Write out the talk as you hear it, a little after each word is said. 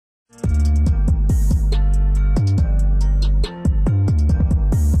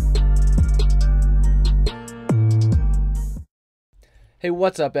Hey,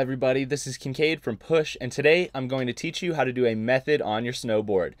 what's up everybody? This is Kincade from Push, and today I'm going to teach you how to do a method on your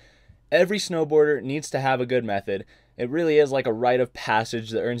snowboard. Every snowboarder needs to have a good method. It really is like a rite of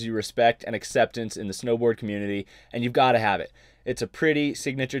passage that earns you respect and acceptance in the snowboard community, and you've got to have it. It's a pretty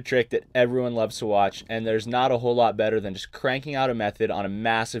signature trick that everyone loves to watch, and there's not a whole lot better than just cranking out a method on a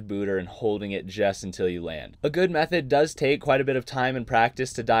massive booter and holding it just until you land. A good method does take quite a bit of time and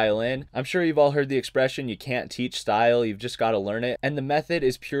practice to dial in. I'm sure you've all heard the expression, you can't teach style, you've just got to learn it. And the method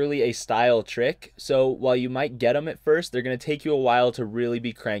is purely a style trick, so while you might get them at first, they're going to take you a while to really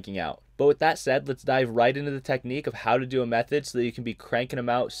be cranking out. But with that said, let's dive right into the technique of how to do a method so that you can be cranking them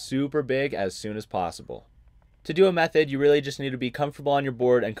out super big as soon as possible. To do a method, you really just need to be comfortable on your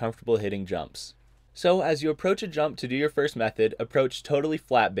board and comfortable hitting jumps. So as you approach a jump to do your first method, approach totally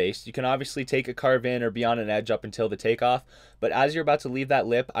flat based. You can obviously take a carve in or be on an edge up until the takeoff, but as you're about to leave that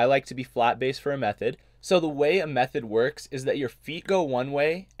lip, I like to be flat based for a method. So the way a method works is that your feet go one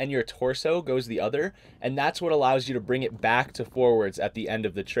way and your torso goes the other, and that's what allows you to bring it back to forwards at the end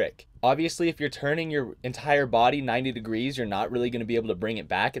of the trick. Obviously, if you're turning your entire body 90 degrees, you're not really going to be able to bring it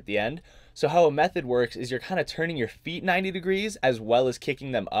back at the end. So how a method works is you're kind of turning your feet 90 degrees as well as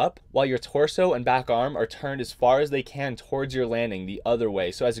kicking them up, while your torso and back arm are turned as far as they can towards your landing the other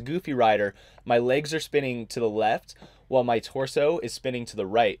way. So as a goofy rider, my legs are spinning to the left while my torso is spinning to the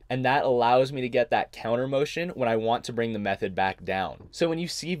right, and that allows me to get that counter motion when I want to bring the method back down. So when you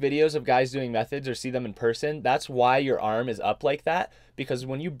see videos of guys doing methods or see them in person, that's why your arm is up like that, because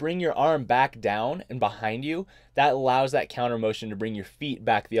when you bring your arm back down and behind you, that allows that counter motion to bring your feet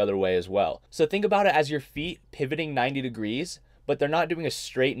back the other way as well. So think about it as your feet pivoting 90 degrees, but they're not doing a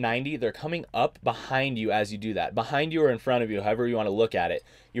straight 90, they're coming up behind you as you do that. Behind you or in front of you, however you want to look at it.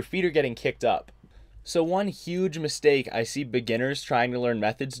 Your feet are getting kicked up. So one huge mistake I see beginners trying to learn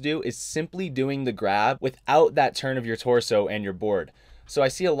methods do is simply doing the grab without that turn of your torso and your board. So I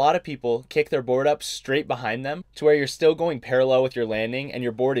see a lot of people kick their board up straight behind them to where you're still going parallel with your landing and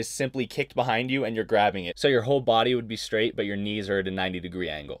your board is simply kicked behind you and you're grabbing it. So your whole body would be straight, but your knees are at a 90-degree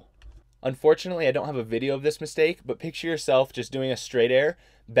angle. Unfortunately, I don't have a video of this mistake, but picture yourself just doing a straight air,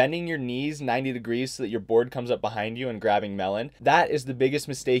 bending your knees 90 degrees so that your board comes up behind you and grabbing melon. That is the biggest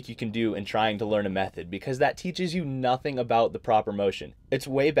mistake you can do in trying to learn a method, because that teaches you nothing about the proper motion. It's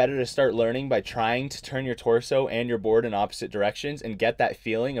way better to start learning by trying to turn your torso and your board in opposite directions and get that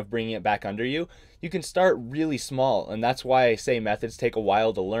feeling of bringing it back under you. You can start really small, and that's why I say methods take a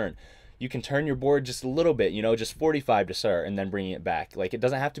while to learn. You can turn your board just a little bit, just 45 to start and then bringing it back. Like, it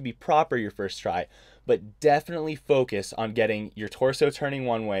doesn't have to be proper your first try, but definitely focus on getting your torso turning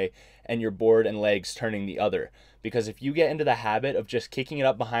one way and your board and legs turning the other. Because if you get into the habit of just kicking it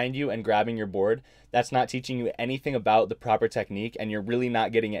up behind you and grabbing your board, that's not teaching you anything about the proper technique, and you're really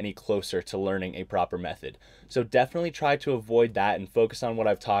not getting any closer to learning a proper method. So definitely try to avoid that and focus on what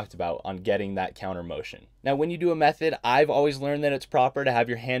I've talked about on getting that counter motion. Now, when you do a method, I've always learned that it's proper to have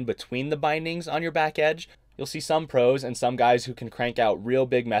your hand between the bindings on your back edge. You'll see some pros and some guys who can crank out real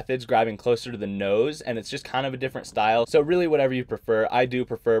big methods grabbing closer to the nose, and it's just kind of a different style. So really whatever you prefer. I do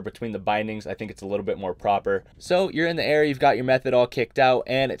prefer between the bindings. I think it's a little bit more proper. So you're in the air, you've got your method all kicked out,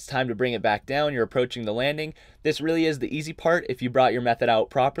 and it's time to bring it back down. You're approaching the landing. This really is the easy part if you brought your method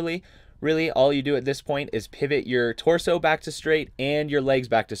out properly. Really, all you do at this point is pivot your torso back to straight and your legs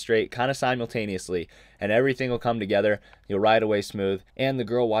back to straight, kind of simultaneously, and everything will come together. You'll ride away smooth, and the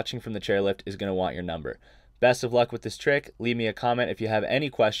girl watching from the chairlift is going to want your number. Best of luck with this trick. Leave me a comment if you have any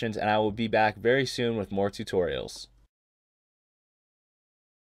questions, and I will be back very soon with more tutorials.